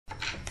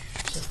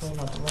Definitely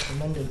not the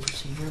recommended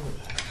procedure,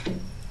 but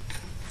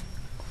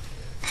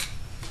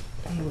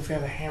I don't know if you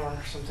have a hammer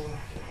or something.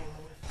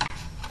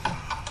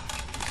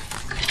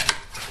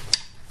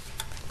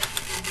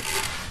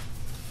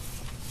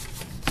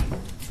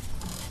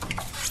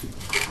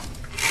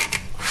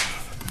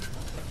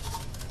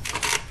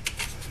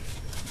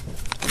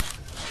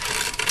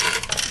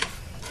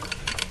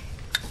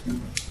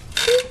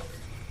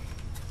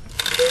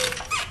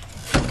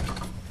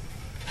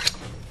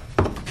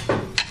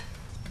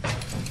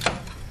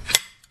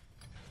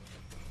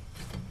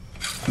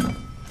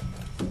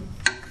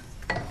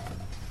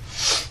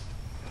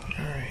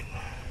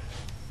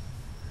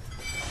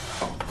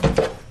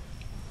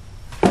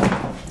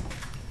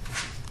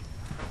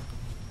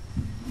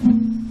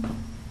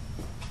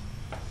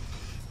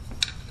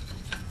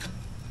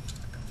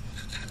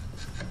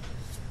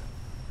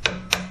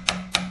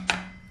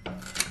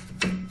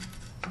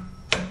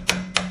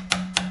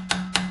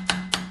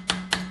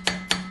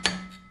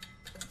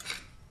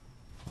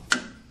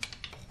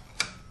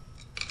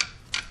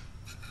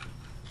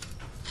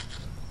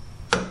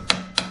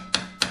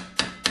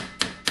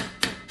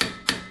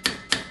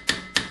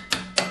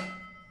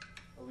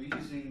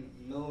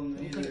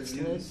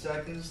 Millimeter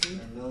seconds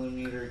or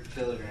millimeter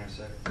kilogram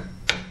seconds?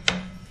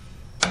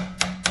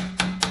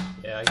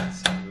 Yeah, I can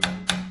see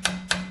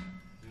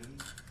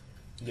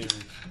it.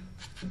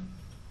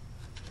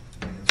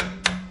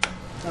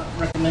 Not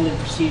recommended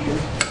procedure.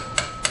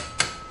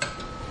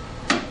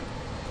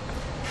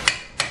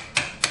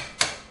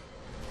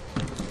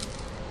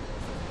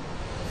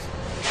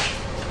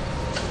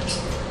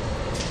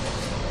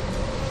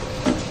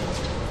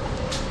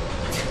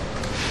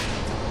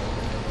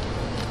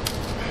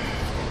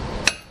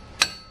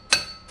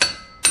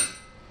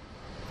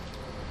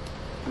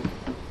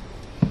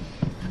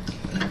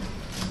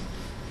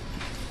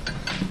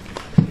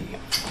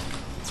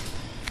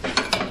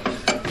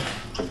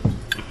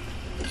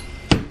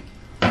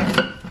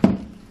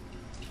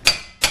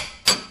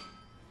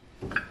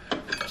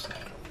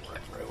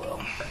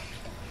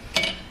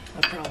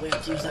 Probably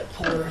have to use that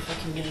puller if I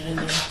can get it in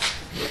there.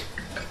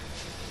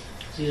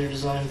 It's either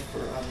designed for,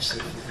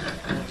 obviously,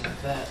 for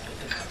like that,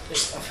 but big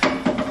stuff.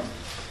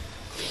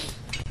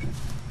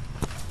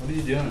 What are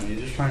you doing? Are you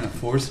just trying to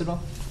force it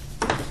off?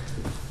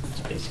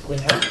 That's basically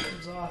how it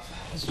comes off.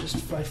 It's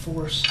just by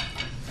force.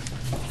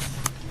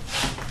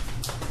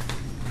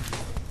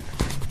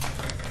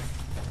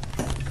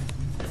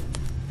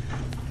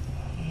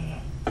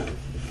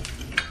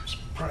 This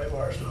pry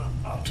bar is not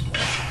optimal.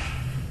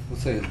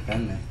 Looks like it's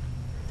bending.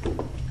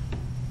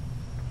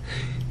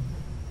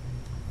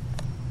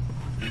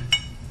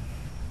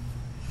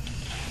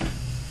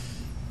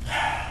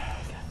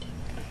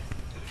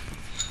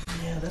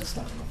 Yeah, that's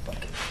not enough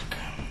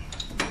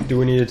bucket. Do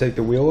we need to take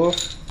the wheel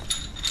off?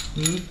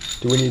 Hmm?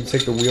 Do we need to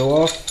take the wheel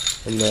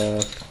off? And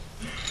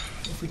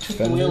If we took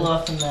fender? the wheel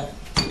off and that,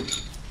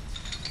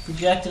 if we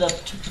jacked it up,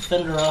 took the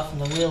fender off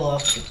and the wheel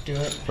off, we could do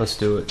it. let's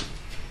do it.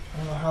 I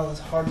don't know how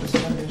hard this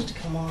fender is to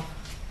come off.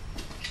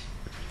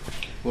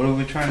 What are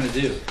we trying to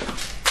do?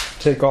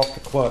 Take off the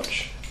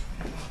clutch.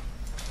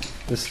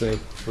 This thing.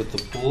 With the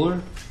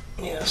puller?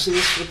 Yeah, see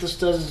what this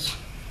does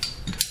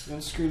is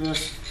unscrew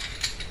this.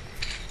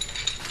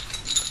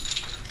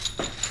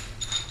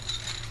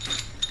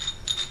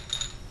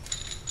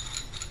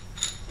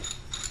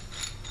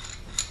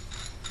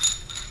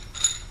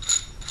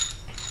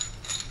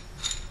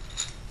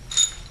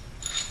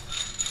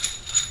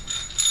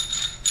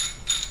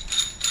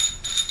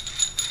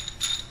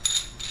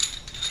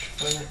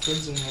 Find our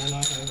kids in there,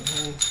 not have it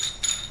home.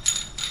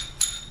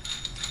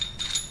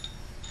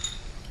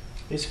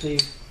 Basically,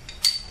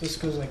 this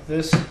goes like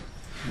this,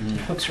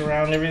 hooks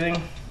around everything,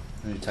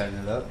 And you tighten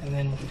it up? and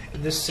then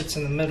this sits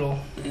in the middle,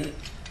 and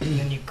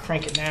then you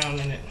crank it down,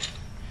 and it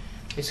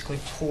basically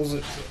pulls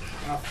it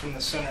off from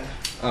the center.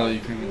 Oh, you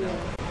crank it down.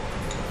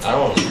 I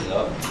don't want to leave it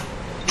up.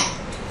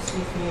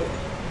 See if you,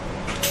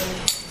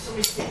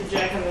 somebody stick the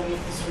jack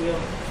underneath this wheel.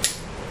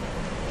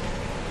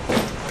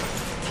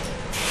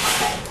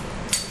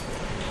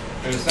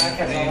 There's Back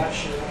has all that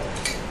shit on it.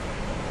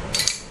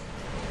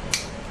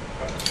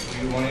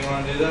 You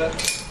want to do that?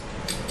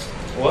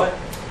 What?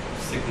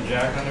 Stick the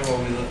jack under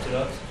while we lift it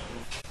up?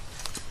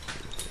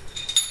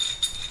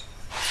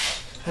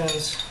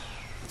 Depends.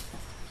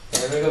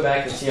 I'm gonna go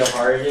back and see how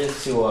hard it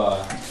is to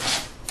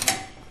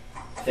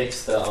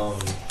fix the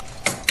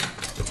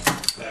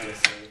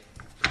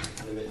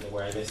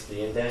where I missed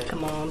the indent.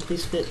 Come on,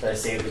 please fit. But I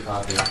saved the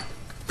copy.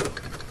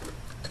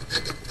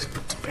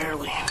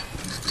 Barely.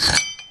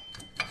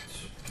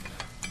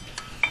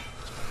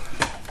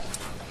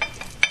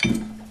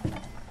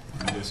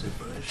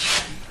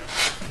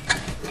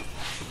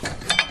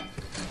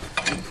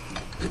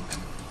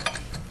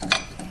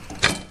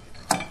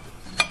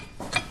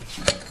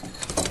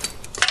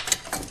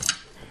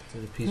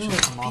 Did the piece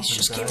just come off Piece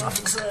just came off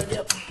inside,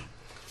 yep.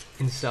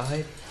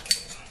 Inside?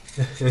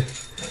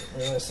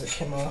 Realized it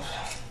came off.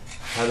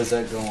 How does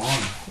that go on?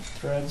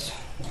 Threads.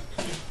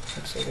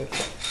 Looks like it.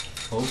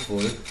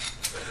 Hopefully.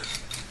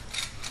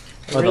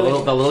 Oh,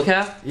 Really? the little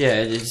cap?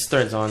 Yeah, it just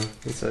threads on.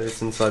 It's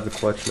inside the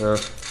clutch now.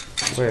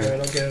 Alright,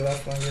 I'll get it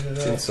off when I get it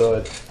It's out.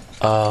 inside.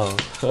 Oh.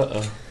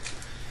 Uh-oh.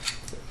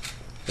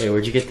 Wait,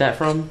 where'd you get that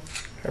from?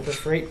 Harbor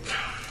Freight.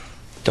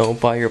 Don't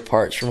buy your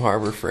parts from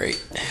Harbor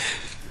Freight.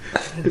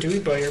 Do we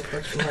buy your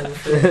parts from Harbor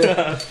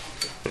Freight?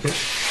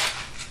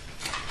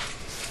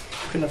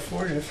 Couldn't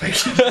afford it if I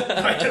could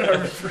buy it at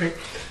Harbor Freight.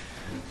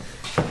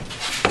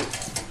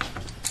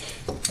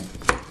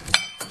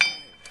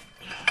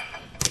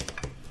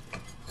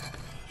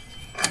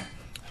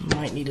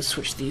 Might need to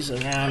switch these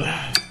around.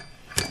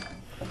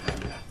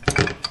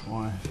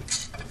 Why?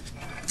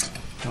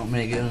 Don't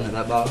make it into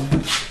that bottom.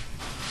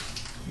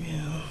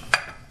 Yeah.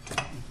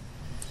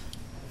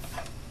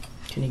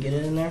 Can you get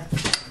it in there?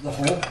 The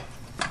hole?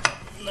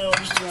 No,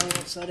 just around the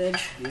outside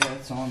edge. Yeah,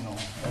 it's on the hole.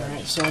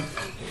 Alright, so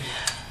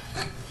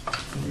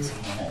It's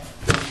on the hole.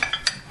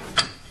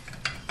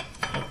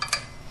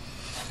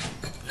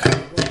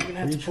 we're gonna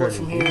have to pull it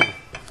from here.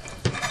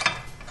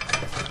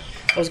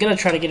 I was gonna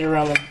try to get it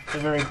around the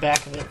very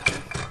back of it.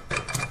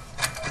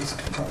 This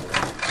could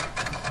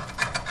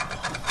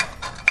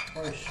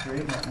probably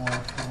straighten it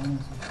more.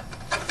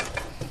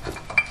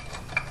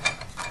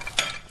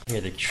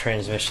 Hear the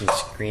transmission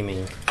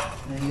screaming.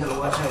 And you gotta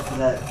watch out for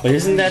that. But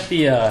isn't that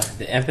the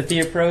empathy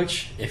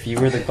approach? If you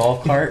were the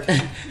golf cart,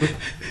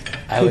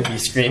 I would be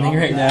screaming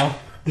right now.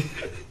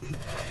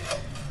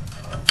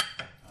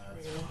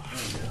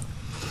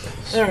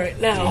 Alright,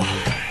 now.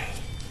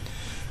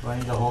 Do I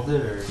need to hold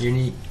it or? You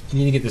need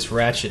to get this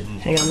ratchet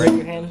and Hang on, break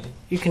your hand.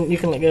 You can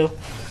let go.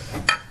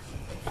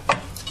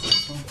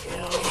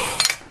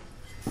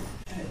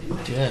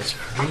 Dude, that's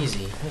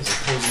crazy. That's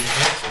a crazy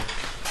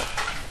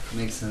transfer.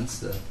 Makes sense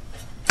though.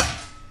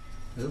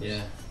 Oops.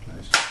 Yeah.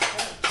 Nice.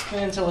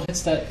 Spin until it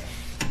hits that.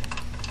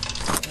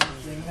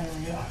 There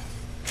we go.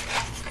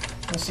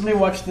 Now somebody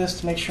watch this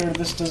to make sure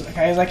this doesn't.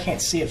 Guys, I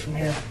can't see it from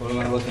here. What am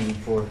I looking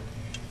for?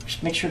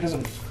 Just make sure it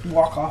doesn't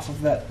walk off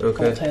of that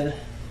Okay. bolt head.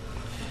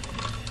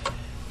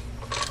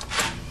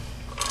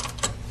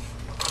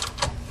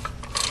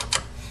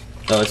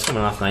 Oh, it's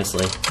coming off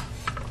nicely.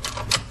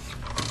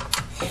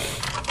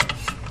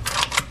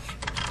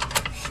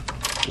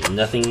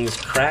 Nothing's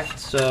cracked,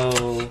 so.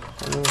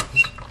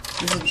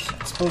 This is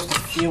supposed to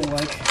feel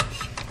like.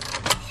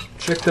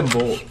 check the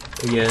bolt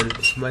again.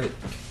 It might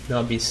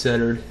not be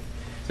centered.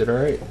 Is it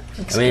alright?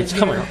 I mean, it's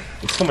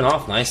coming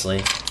off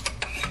nicely.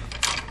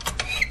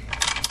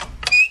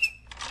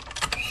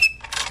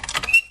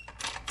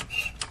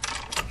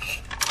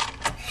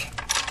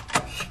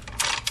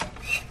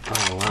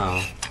 Oh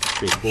wow,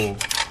 pretty cool.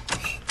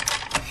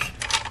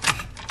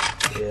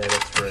 Yeah,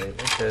 that's right.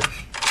 Okay.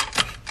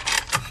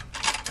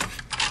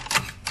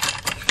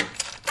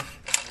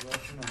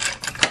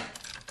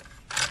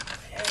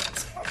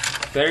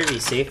 Better be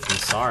safe than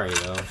sorry,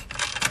 though.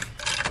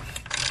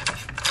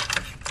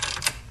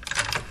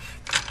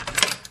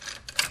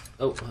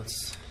 Oh,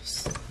 let's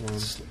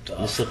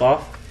you slip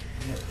off.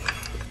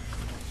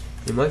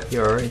 You might be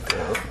alright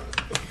though.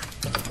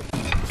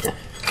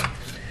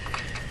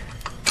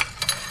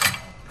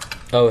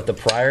 Oh, with the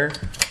prior.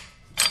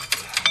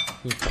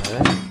 You try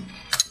that?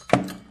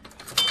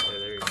 Oh,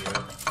 there you go.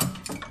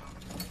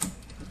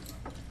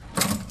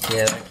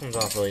 Yeah, that comes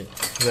off really.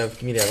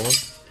 Give me the other one.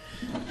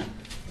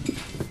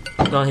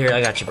 No, here,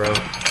 I got you, bro.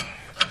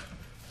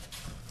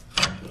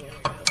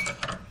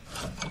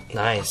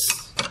 Nice.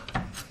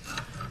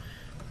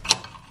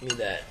 Give me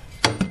that.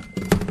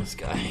 This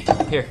guy.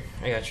 Here,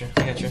 I got you.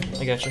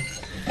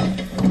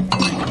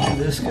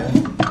 This guy.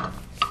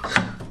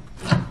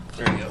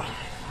 There you go.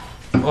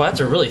 Oh, that's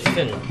a really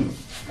thin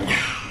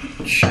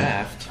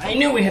shaft. I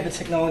knew we had the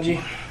technology.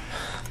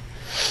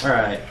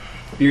 Alright.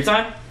 Beer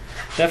time?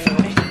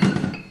 Definitely.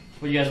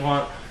 What do you guys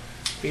want?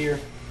 Beer.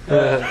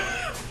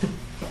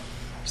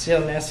 See how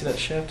nasty that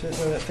shaft is,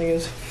 or that thing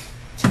is?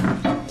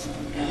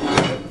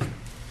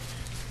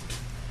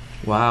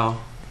 Wow.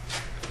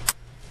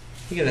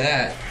 Look at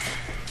that.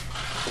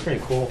 Pretty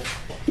cool.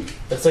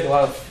 It's like a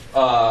lot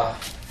of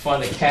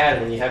fun to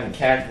CAD when you haven't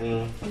CAD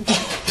in...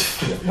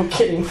 No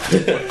kidding.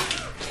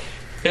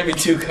 Maybe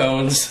 2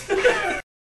 cones.